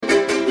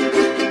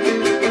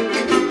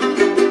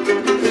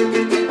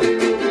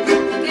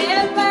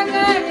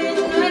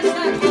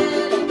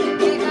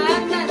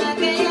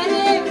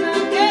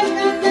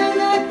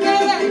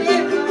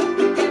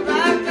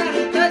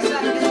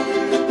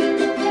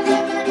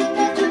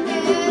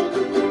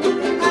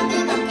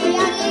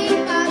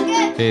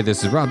Hey,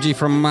 this is Rob G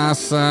from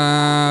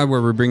Masa,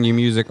 where we bring you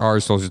music,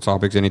 art, social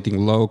topics,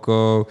 anything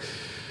local.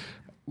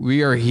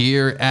 We are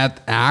here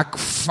at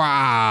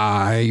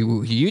ACFA.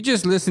 You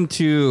just listened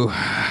to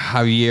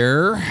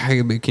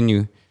Javier. Can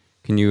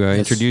you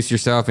introduce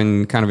yourself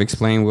and kind of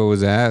explain what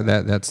was that?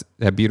 That's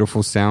that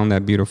beautiful sound,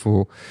 that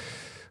beautiful.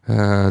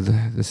 I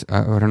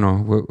don't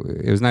know.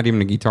 It was not even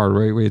a guitar,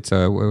 right? It's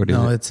what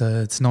is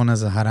it? It's known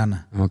as a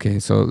jarana. Okay,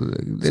 so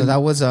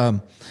that was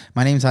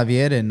my name's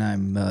Javier, and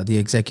I'm the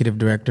executive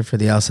director for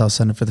the Al South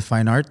Center for the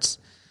Fine Arts.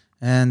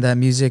 And that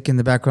music in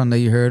the background that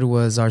you heard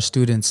was our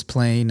students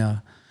playing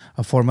a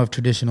form of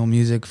traditional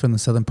music from the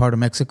southern part of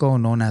Mexico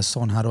known as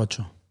son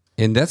jarocho.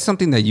 And that's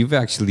something that you've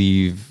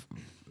actually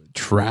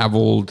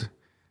traveled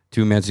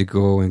to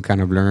Mexico and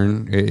kind of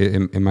learn.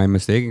 Am I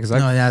mistaken?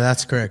 Yeah,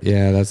 that's correct.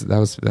 Yeah,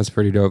 that's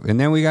pretty dope. And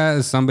then we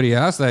got somebody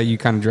else that you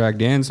kind of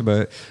dragged in.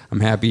 But I'm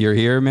happy you're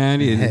here, man.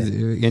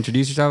 Hey.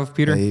 Introduce yourself,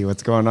 Peter. Hey,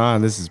 what's going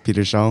on? This is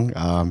Peter Shong.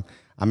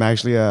 I'm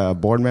actually a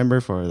board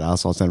member for the Al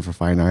South Center for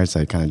Fine Arts.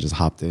 I kind of just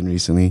hopped in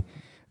recently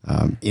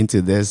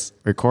into this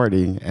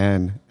recording,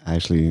 and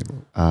actually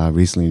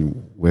recently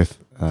with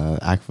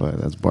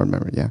ACFA as board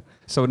member. Yeah.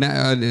 So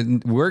now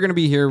we're going to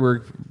be here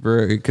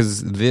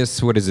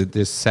because what is it,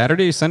 this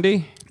Saturday,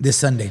 Sunday? This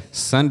Sunday.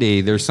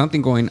 Sunday, there's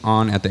something going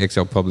on at the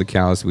XL Public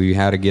House. We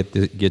had to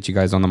get you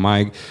guys on the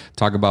mic,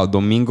 talk about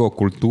Domingo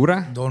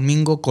Cultura.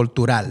 Domingo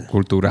Cultural.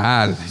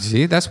 Cultural.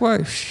 See, that's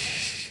why.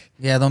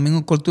 Yeah,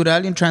 Domingo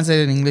Cultural, in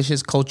translated in English,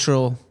 is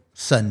Cultural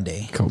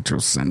Sunday.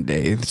 Cultural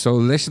Sunday. So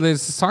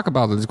let's talk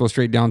about it. Let's go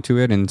straight down to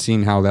it and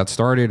seeing how that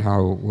started,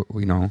 how,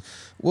 you know.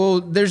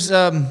 Well, there's,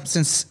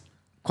 since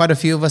quite a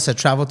few of us have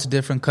traveled to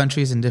different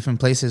countries and different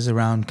places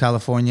around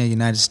California,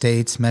 United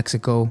States,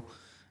 Mexico,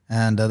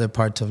 and other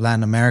parts of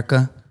Latin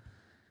America.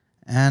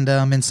 And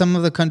in some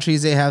of the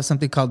countries, they have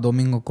something called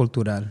Domingo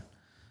Cultural,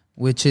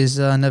 which is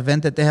an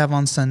event that they have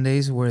on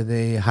Sundays where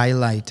they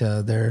highlight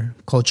their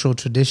cultural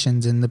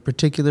traditions in the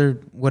particular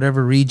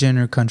whatever region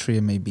or country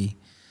it may be.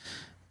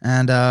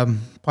 And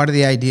part of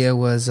the idea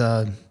was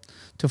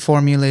to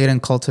formulate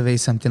and cultivate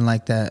something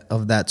like that,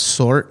 of that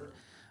sort,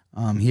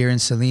 here in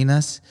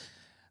Salinas.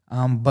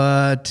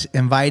 But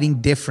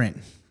inviting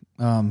different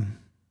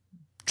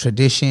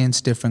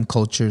traditions, different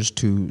cultures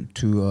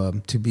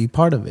to be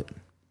part of it.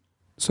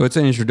 So it's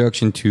an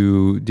introduction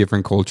to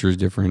different cultures,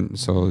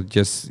 So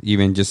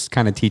just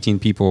kind of teaching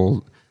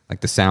people like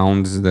the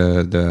sounds,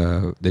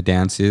 the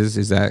dances.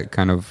 Is that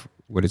kind of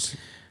what it's?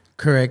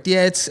 Correct.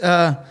 Yeah,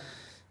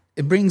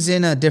 it brings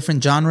in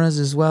different genres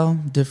as well,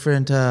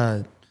 different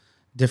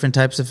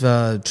types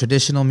of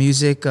traditional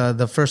music.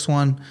 The first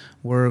one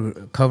we're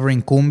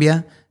covering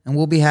cumbia. And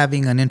we'll be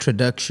having an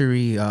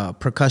introductory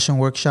percussion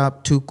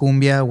workshop to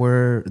cumbia,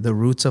 where the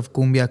roots of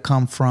cumbia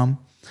come from,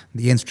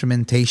 the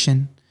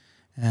instrumentation,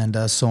 and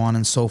so on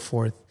and so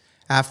forth.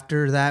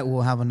 After that,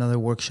 we'll have another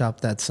workshop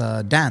that's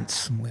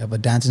dance. We have a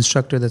dance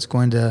instructor that's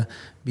going to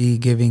be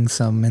giving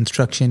some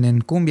instruction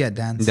in cumbia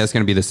dance. That's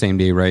going to be the same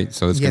day, right?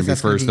 So it's going to be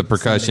first the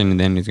percussion, Sunday. And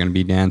then it's going to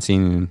be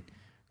dancing. And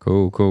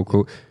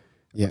cool.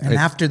 Yeah. And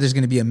after, there's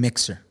going to be a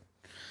mixer.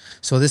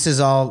 So this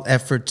is all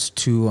efforts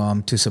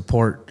to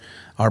support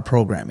our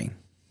programming.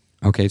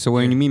 Okay, so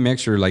when you mean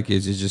mixer, like,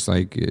 is it just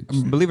like,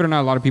 believe it or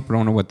not, a lot of people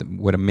don't know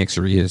what a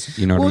mixer is.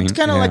 You know what I mean? It's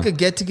kind of like a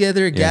get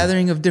together, a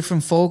gathering of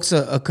different folks,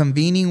 a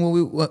convening.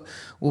 What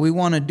we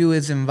want to do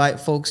is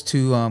invite folks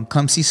to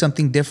come see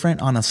something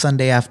different on a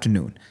Sunday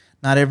afternoon.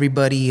 Not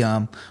everybody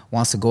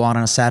wants to go out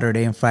on a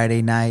Saturday and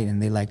Friday night,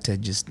 and they like to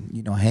just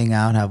hang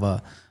out, have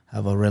a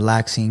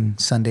relaxing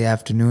Sunday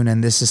afternoon.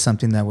 And this is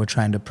something that we're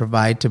trying to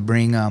provide to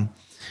bring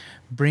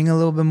a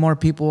little bit more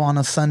people on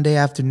a Sunday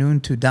afternoon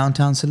to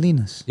downtown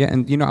Salinas. Yeah,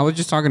 and I was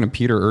just talking to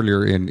Peter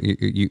earlier, and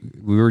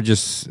we were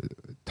just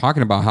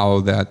talking about how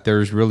that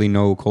there's really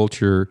no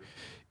culture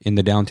in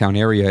the downtown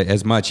area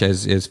as much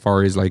as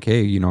far as like,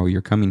 hey,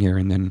 you're coming here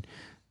and then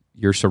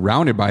you're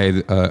surrounded by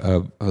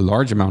a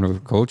large amount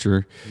of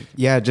culture.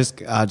 Yeah, just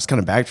kind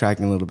of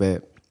backtracking a little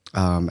bit.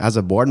 As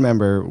a board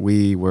member,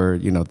 we were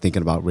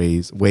thinking about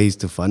ways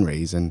to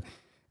fundraise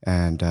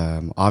and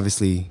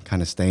obviously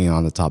kind of staying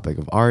on the topic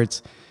of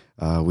arts.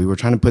 We were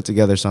trying to put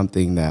together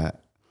something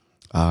that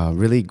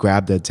really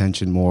grabbed the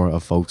attention more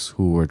of folks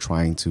who were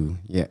trying to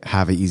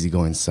have an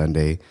easygoing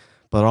Sunday,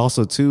 but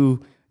also to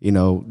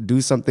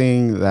do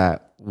something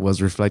that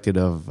was reflective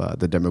of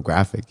the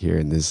demographic here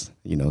in this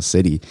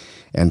city.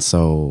 And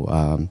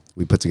so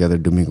we put together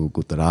Domingo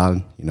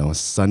Cultural,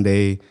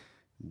 Sunday,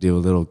 do a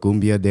little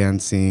cumbia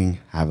dancing,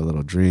 have a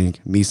little drink,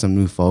 meet some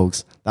new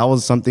folks. That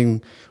was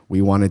something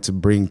we wanted to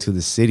bring to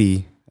the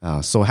city.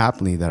 So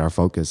happily that our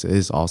focus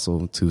is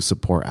also to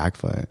support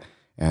ACFA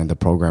and the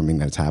programming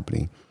that's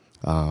happening.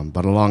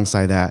 But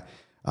alongside that,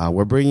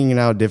 we're bringing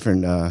out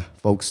different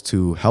folks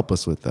to help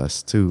us with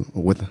this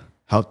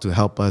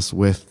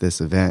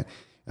event.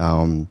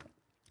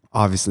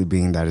 Obviously,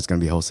 being that it's going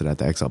to be hosted at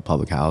the XL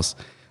Public House,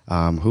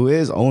 who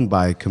is owned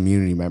by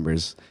community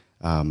members,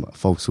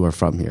 folks who are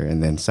from here.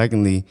 And then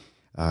secondly,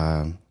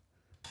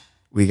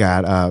 we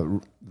got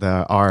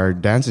our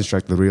dance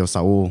instructor, Rio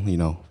Saul,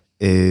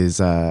 is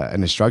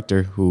an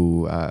instructor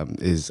who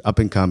is up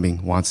and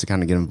coming, wants to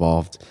kind of get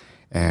involved.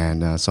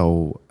 And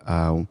so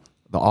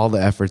all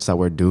the efforts that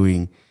we're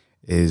doing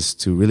is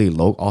to really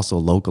also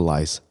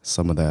localize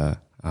some of the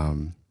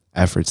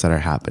efforts that are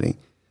happening.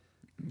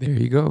 There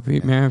you go,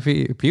 Pete, man.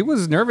 Pete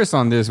was nervous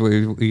on this. Yeah.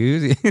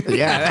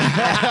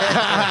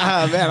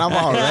 Man, I'm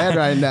all red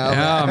right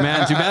now. Oh,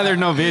 man. Too bad there's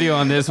no video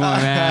on this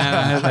one, man.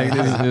 I was like,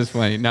 this is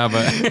funny. No,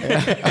 but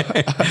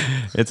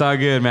it's all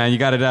good, man. You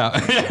got it out. All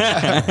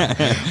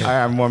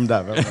right, I'm warmed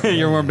up.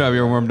 You're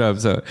warmed up.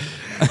 So,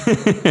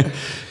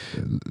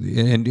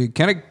 and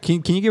can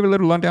you give a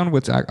little rundown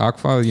what's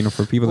ACFA,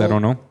 for people that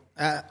don't know?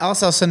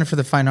 Al-South Center for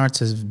the Fine Arts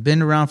has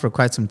been around for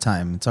quite some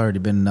time. It's already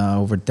been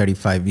over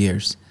 35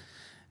 years.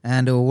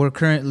 And we're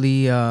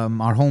currently,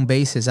 our home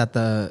base is at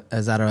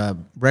a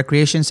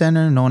recreation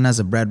center known as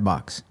a Bread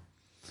Box.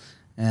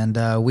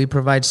 And we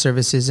provide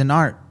services in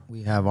art.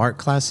 We have art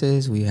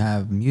classes, we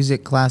have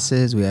music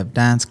classes, we have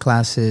dance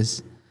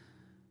classes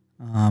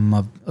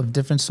of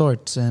different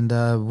sorts. And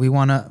we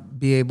want to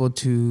be able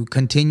to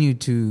continue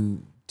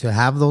to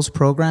have those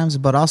programs,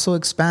 but also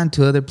expand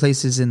to other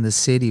places in the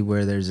city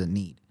where there's a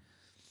need.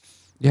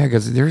 Yeah,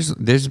 because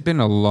there's been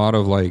a lot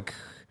of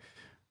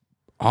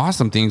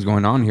awesome things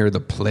going on here, the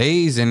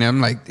plays, and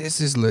I'm like,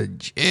 this is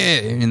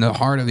legit in the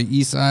heart of the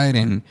East Side.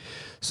 And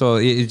so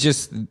it's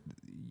just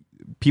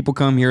people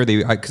come here,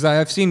 because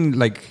I've seen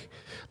like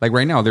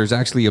right now there's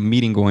actually a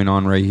meeting going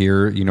on right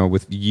here,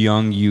 with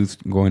young youth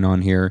going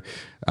on here.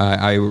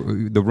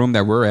 The room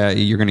that we're at,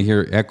 you're gonna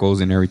hear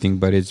echoes and everything,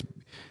 but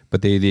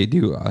they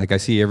do, I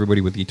see everybody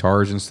with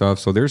guitars and stuff,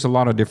 so there's a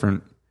lot of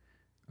different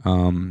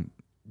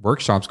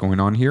workshops going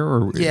on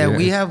here.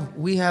 We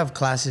have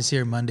classes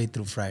here Monday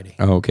through Friday.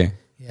 Oh, okay.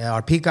 Yeah,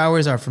 our peak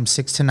hours are from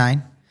 6 to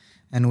 9,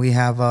 and we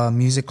have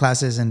music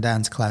classes and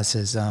dance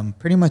classes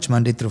pretty much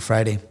Monday through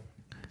Friday.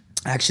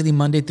 Actually,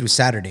 Monday through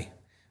Saturday.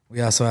 We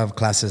also have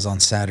classes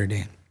on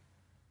Saturday.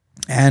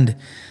 And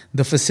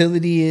the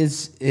facility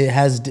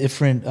has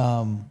different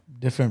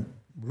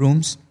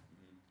rooms.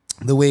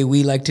 The way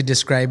we like to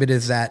describe it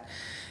is that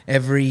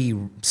every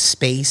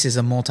space is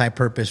a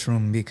multi-purpose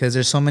room, because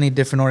there's so many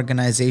different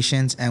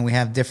organizations and we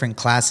have different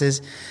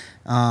classes.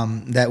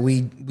 That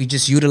we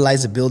just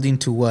utilize the building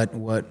to what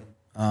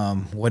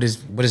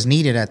is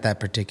needed at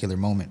that particular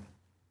moment.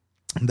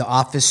 The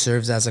office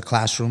serves as a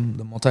classroom.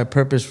 The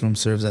multi-purpose room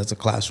serves as a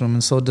classroom,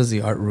 and so does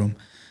the art room.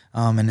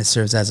 And it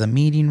serves as a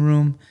meeting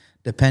room,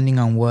 depending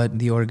on what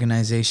the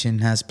organization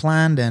has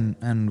planned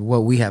and what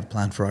we have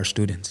planned for our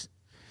students.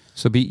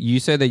 So, you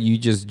said that you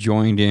just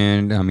joined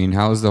in. I mean,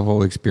 how's the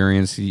whole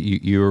experience?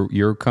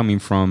 You're coming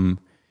from.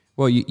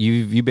 Well,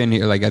 you've been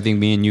here. I think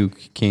me and you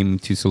came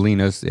to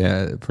Salinas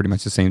pretty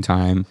much the same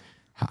time.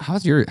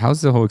 How's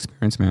the whole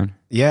experience, man?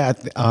 Yeah,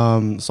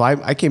 so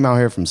I came out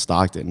here from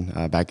Stockton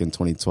back in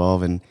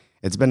 2012, and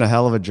it's been a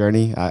hell of a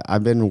journey.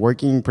 I've been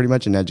working pretty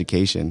much in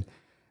education.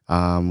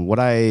 What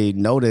I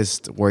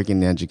noticed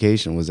working in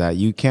education was that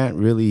you can't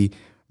really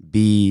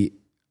be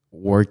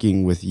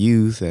working with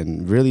youth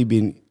and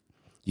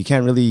you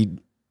can't really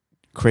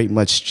create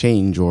much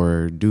change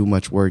or do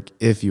much work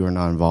if you are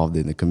not involved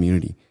in the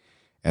community.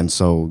 And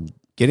so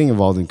getting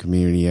involved in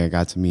community, I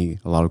got to meet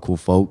a lot of cool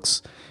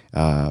folks.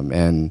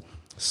 And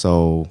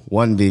so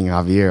one being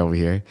Javier over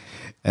here.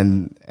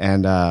 And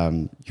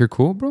you're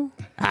cool, bro?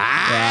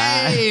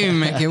 Ay,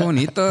 qué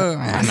bonito.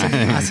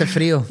 Hace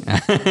frío.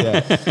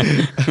 Yeah.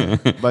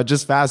 But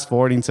just fast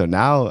forwarding to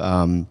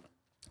now,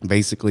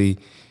 basically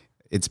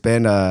it's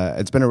been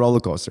a roller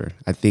coaster.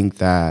 I think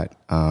that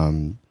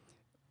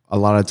a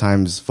lot of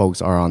times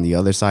folks are on the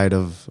other side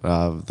of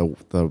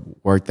the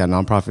work that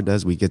nonprofit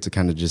does. We get to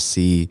kind of just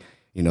see,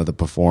 the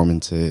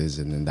performances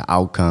and then the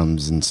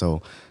outcomes. And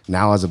so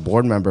now as a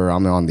board member,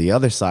 I'm on the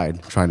other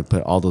side trying to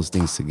put all those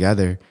things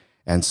together.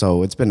 And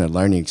so it's been a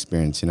learning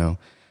experience,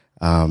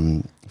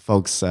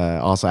 Folks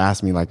also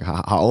ask me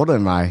how old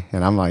am I?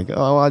 And I'm like,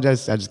 oh, I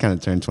just kind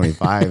of turned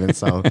 25. And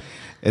so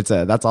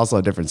that's also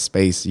a different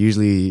space.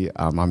 Usually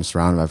I'm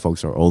surrounded by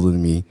folks who are older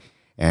than me.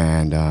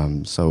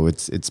 And so I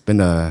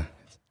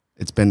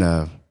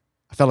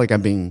felt like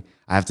I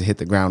have to hit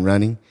the ground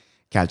running,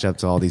 catch up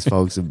to all these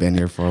folks who've been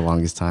here for the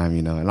longest time,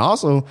 And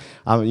also,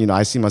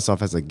 I see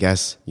myself as a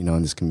guest,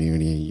 in this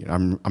community.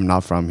 I'm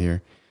not from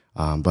here,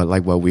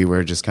 but what we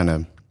were just kind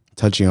of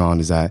touching on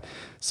is that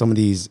some of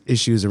these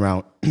issues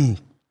around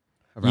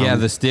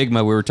the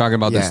stigma. We were talking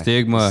about the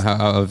stigma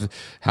of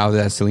how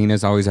that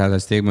Salinas always had that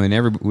stigma, and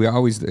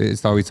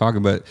it's always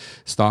talking. But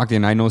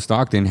Stockton, I know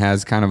Stockton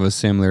has kind of a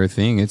similar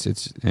thing. What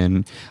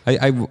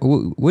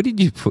did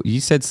you put?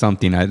 You said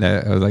something that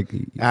I was like.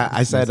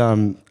 I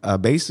said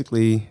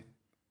basically,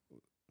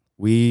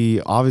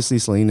 we obviously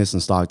Salinas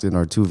and Stockton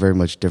are two very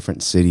much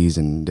different cities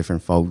and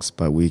different folks,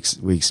 but we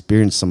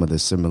experience some of the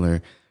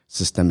similar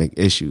systemic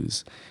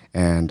issues,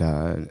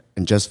 and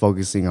just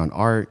focusing on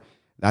art.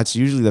 That's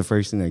usually the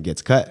first thing that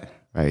gets cut,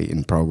 right,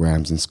 in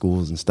programs and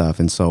schools and stuff.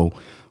 And so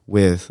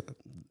with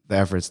the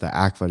efforts that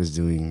ACFA is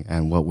doing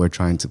and what we're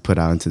trying to put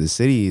out into the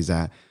city is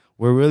that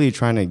we're really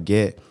trying to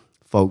get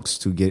folks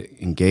to get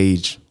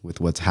engaged with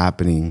what's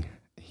happening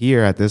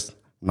here at this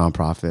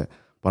nonprofit,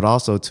 but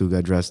also to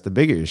address the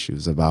bigger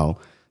issues about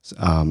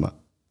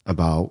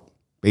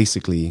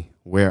basically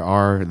where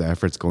are the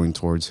efforts going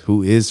towards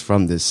who is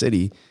from this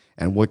city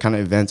and what kind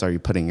of events are you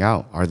putting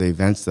out? Are the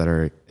events that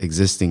are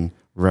existing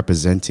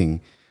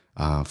representing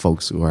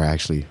folks who are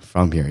actually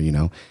from here,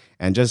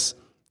 And just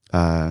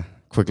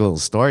quick little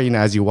story,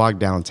 as you walk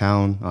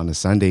downtown on a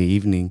Sunday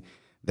evening,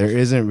 there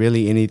isn't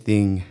really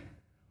anything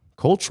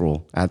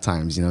cultural at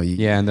times,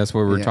 Yeah, and that's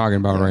what we're talking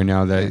about right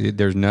now. That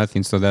there's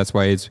nothing, so that's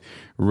why it's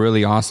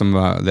really awesome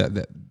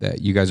that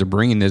you guys are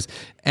bringing this,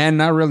 and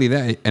not really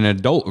that an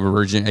adult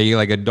version,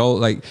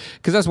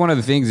 because that's one of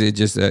the things. It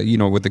just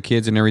with the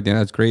kids and everything,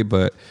 that's great.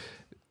 But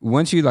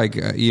once you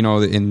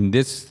in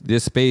this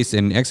space,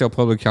 and XL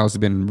Public House has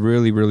been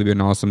really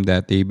been awesome.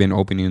 That they've been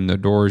opening the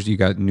doors. You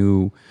got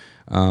new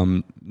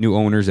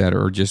owners that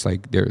are just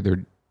like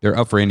they're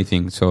up for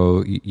anything.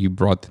 So you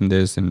brought them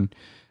this and.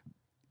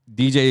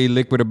 DJ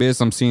Liquid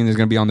Abyss, I'm seeing is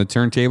going to be on the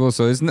turntable.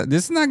 So this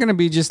is not going to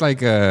be just like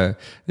this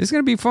is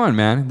going to be fun,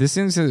 man. This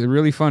is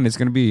really fun. It's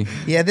going to be.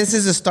 Yeah, this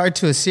is a start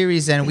to a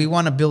series, and we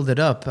want to build it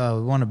up.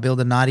 We want to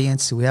build an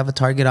audience. We have a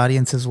target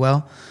audience as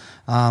well,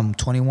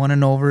 21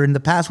 and over. In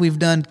the past, we've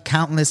done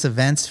countless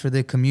events for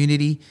the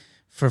community,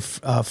 for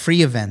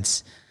free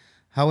events.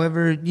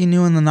 However, in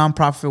the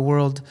nonprofit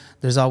world,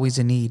 there's always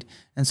a need.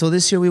 And so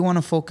this year we want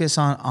to focus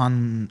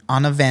on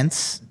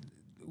events,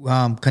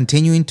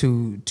 continuing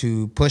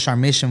to push our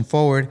mission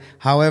forward.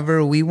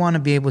 However, we want to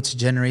be able to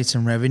generate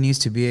some revenues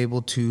to be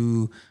able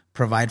to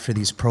provide for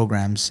these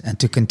programs and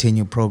to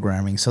continue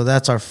programming. So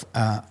that's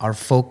our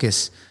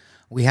focus.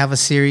 We have a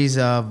series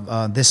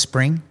of this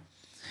spring.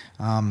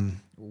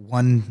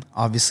 One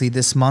obviously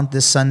this month,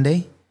 this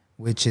Sunday,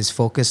 which is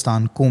focused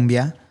on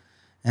cumbia.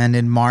 And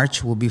in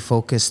March, we'll be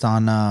focused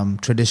on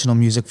traditional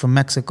music from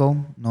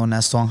Mexico, known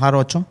as son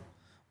jarocho,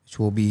 which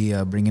will be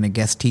bringing a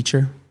guest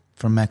teacher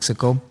from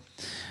Mexico.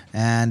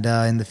 And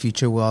in the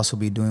future, we'll also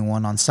be doing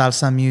one on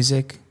salsa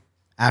music,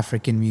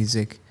 African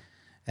music,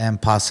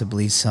 and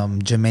possibly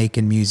some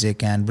Jamaican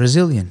music and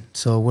Brazilian.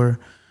 So we're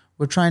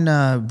trying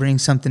to bring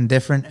something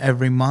different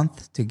every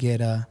month to get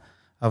a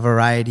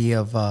variety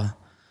of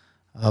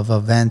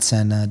events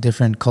and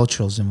different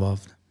cultures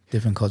involved.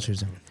 Correct.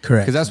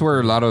 Because that's where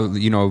a lot of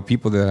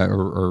people that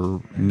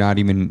are not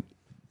even.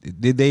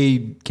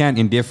 They can't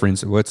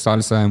indifference what's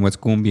salsa and what's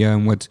cumbia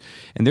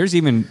and there's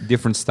even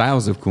different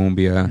styles of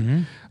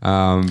cumbia.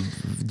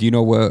 Mm-hmm. Do you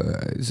know what?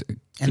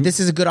 And this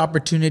is a good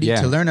opportunity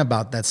to learn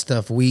about that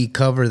stuff. We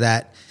cover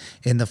that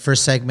in the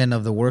first segment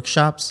of the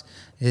workshops.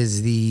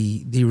 Is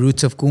the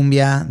roots of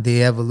cumbia,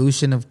 the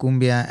evolution of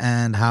cumbia,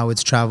 and how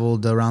it's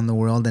traveled around the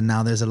world. And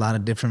now there's a lot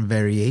of different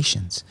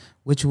variations,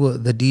 which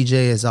the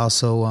DJ is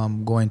also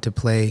going to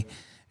play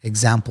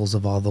examples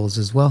of all those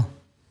as well.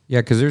 Yeah,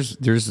 because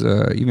there's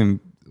even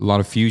a lot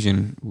of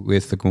fusion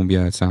with the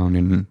cumbia sound,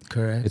 and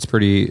correct.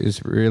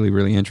 It's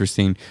really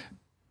interesting.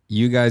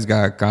 You guys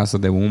got Casa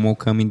de Humo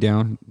coming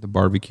down, the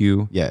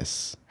barbecue.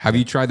 Yes. Have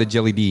you tried the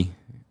Jelly D?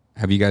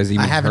 Have you guys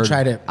even? I haven't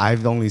tried it.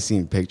 I've only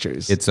seen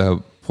pictures. It's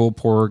a pulled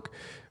pork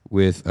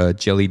with a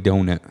jelly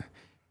donut.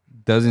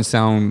 Doesn't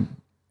sound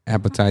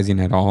appetizing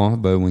at all,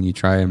 but when you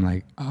try it, I'm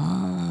like,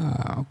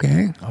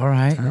 okay, all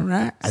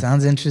right.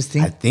 Sounds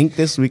interesting. I think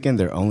this weekend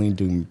they're only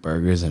doing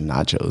burgers and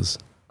nachos.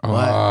 But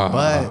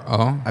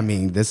I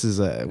mean, this is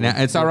now,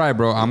 it's all right,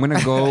 bro. I'm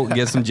gonna go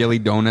get some jelly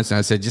donuts. And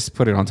I said, just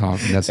put it on top.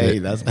 And that's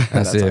it.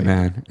 That's it,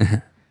 man.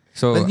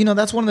 So, but,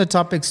 that's one of the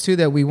topics too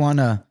that we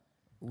wanna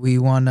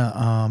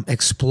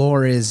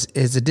explore is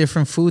the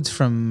different foods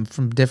from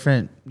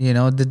different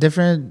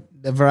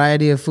the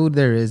variety of food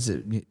there is.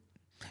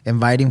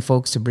 Inviting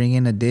folks to bring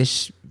in a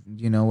dish,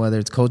 whether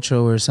it's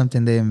cultural or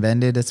something they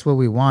invented. That's what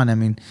we want. I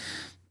mean,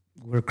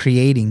 we're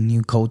creating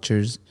new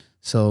cultures,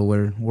 so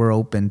we're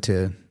open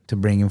to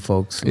bringing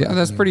folks. Yeah,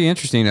 that's pretty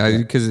interesting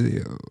because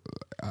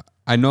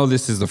I know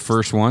this is the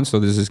first one, so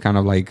this is kind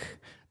of like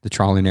the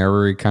trial and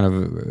error,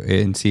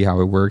 and see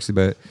how it works.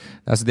 But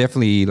that's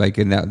definitely like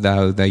in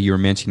that you were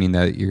mentioning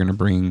that you're going to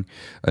bring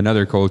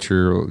another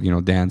culture,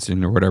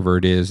 dancing or whatever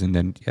it is, and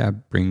then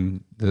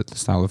bring the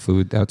style of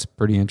food. That's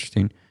pretty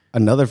interesting.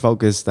 Another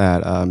focus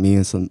that me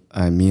and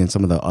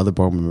some of the other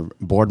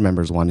board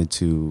members wanted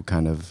to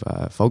kind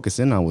of focus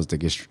in on was the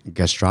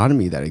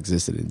gastronomy that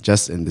existed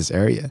just in this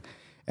area.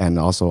 And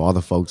also all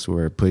the folks who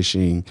are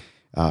pushing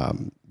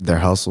their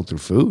hustle through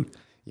food.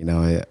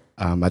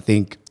 I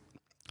think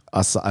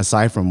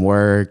aside from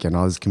work and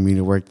all this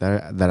community work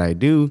that I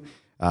do,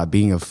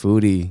 being a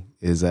foodie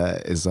is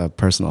a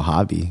personal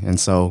hobby. And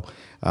so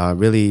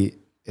really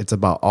it's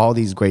about all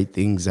these great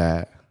things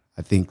that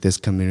I think this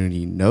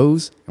community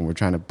knows, and we're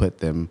trying to put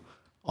them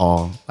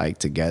all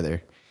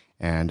together.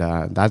 And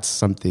that's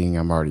something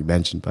I'm already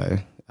mentioned, but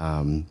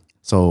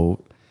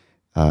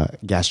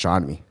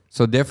gastronomy.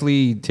 So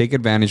definitely take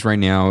advantage right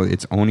now.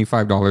 It's only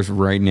 $5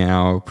 right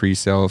now.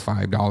 Pre-sale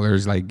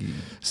 $5.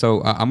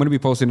 So I'm going to be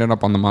posting it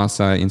up on the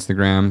Masa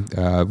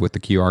Instagram with the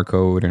QR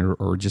code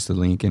or just the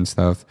link and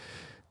stuff.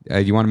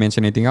 You want to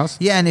mention anything else?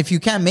 Yeah, and if you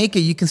can't make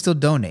it, you can still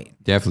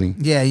donate. Definitely.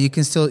 Yeah, you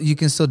can still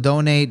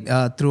donate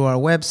through our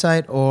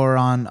website or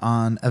on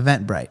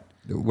Eventbrite.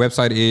 The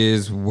website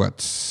is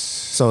what?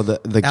 So the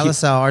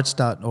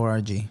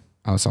LSLArts.org.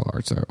 LSL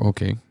Arts.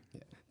 Okay.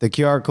 The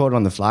QR code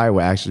on the flyer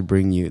will actually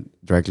bring you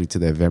directly to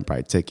the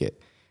Eventbrite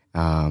ticket.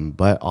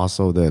 But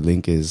also the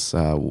link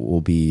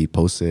will be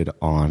posted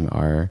on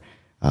our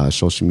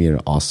social media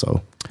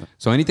also.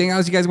 So anything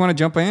else you guys want to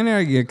jump in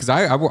there? Because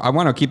I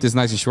want to keep this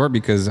nice and short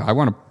because I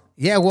want to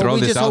throw we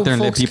this just out hope there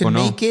and let folks people can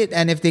know. make it.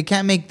 And if they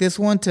can't make this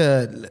one,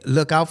 to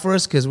look out for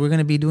us because we're going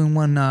to be doing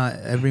one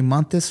every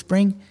month this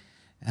spring.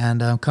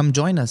 And come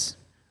join us.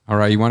 All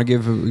right. You want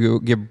to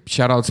give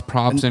shout outs,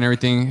 props and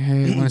everything?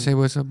 Hey, you want to say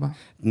what's up?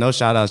 No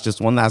shout outs.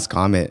 Just one last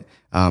comment.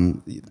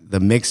 The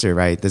mixer,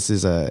 right? It's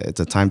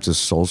a time to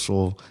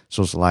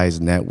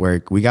socialize,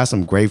 network. We got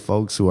some great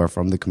folks who are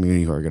from the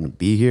community who are going to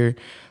be here.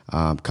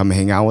 Come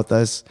hang out with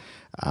us.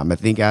 I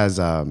think as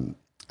a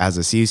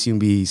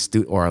CSUMB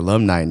student or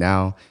alumni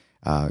now,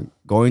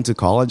 going to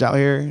college out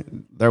here,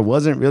 there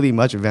wasn't really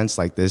much events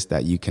like this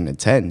that you can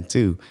attend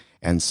too.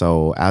 And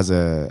so as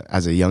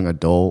a young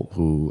adult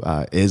who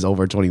is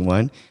over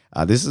 21,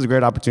 this is a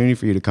great opportunity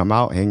for you to come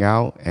out, hang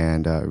out,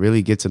 and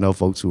really get to know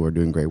folks who are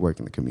doing great work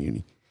in the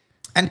community.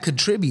 And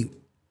contribute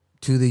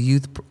to the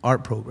youth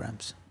art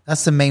programs.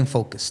 That's the main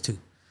focus too.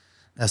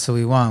 That's what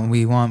we want.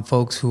 We want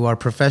folks who are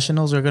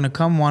professionals are going to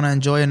come, want to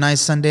enjoy a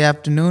nice Sunday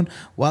afternoon,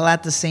 while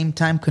at the same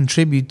time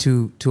contribute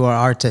to our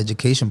arts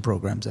education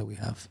programs that we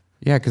have.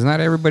 Yeah, because not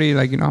everybody,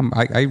 like,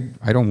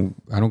 I don't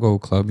go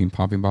clubbing,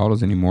 popping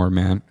bottles anymore,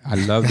 man. I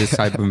love this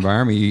type of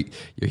environment.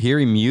 You're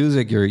hearing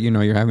music,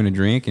 you're having a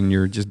drink, and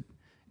you're just,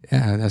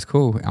 yeah, that's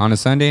cool. On a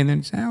Sunday, and then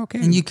you say, okay.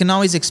 And you can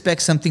always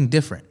expect something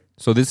different.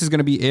 So this is going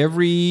to be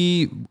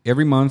every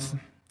month.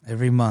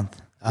 Every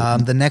month.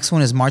 The next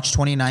one is March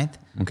 29th,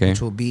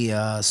 which will be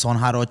Son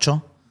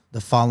Jarocho.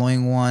 The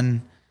following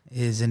one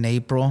is in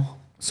April.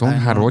 Son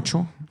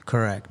Jarocho?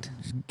 Correct.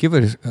 Give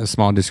it a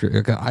small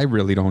description. I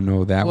really don't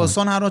know that one.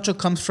 Son Jarocho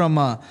comes from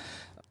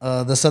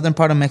the southern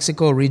part of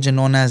Mexico, a region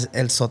known as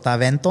El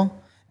Sotavento,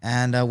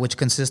 and which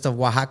consists of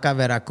Oaxaca,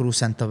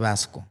 Veracruz, and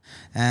Tabasco.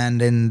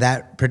 And in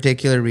that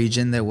particular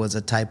region, there was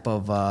a type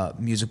of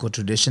musical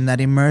tradition that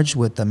emerged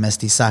with the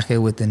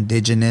mestizaje, with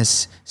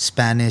indigenous,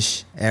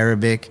 Spanish,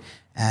 Arabic,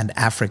 and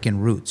African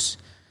roots.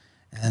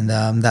 And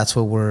that's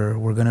what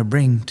we're going to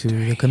bring to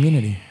the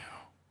community.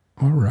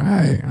 All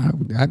right.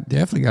 I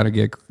definitely got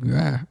to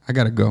I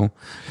got to go.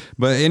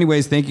 But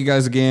anyways, thank you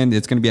guys again.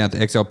 It's going to be at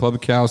the XL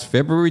Public House,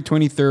 February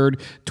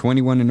 23rd,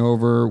 21 and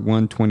over,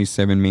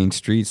 127 Main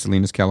Street,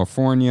 Salinas,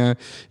 California.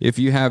 If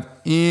you have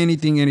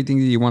anything that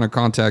you want to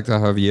contact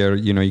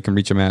Javier, you can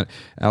reach him at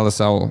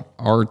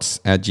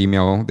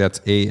lsalarts@gmail. That's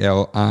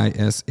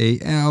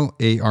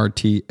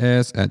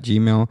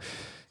ALISALARTS@gmail.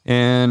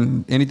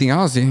 And anything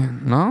else?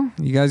 No?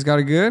 You guys got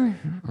it good?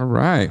 All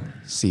right.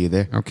 See you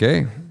there.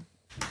 Okay.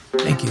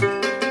 Thank you.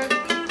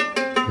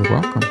 You're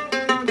welcome.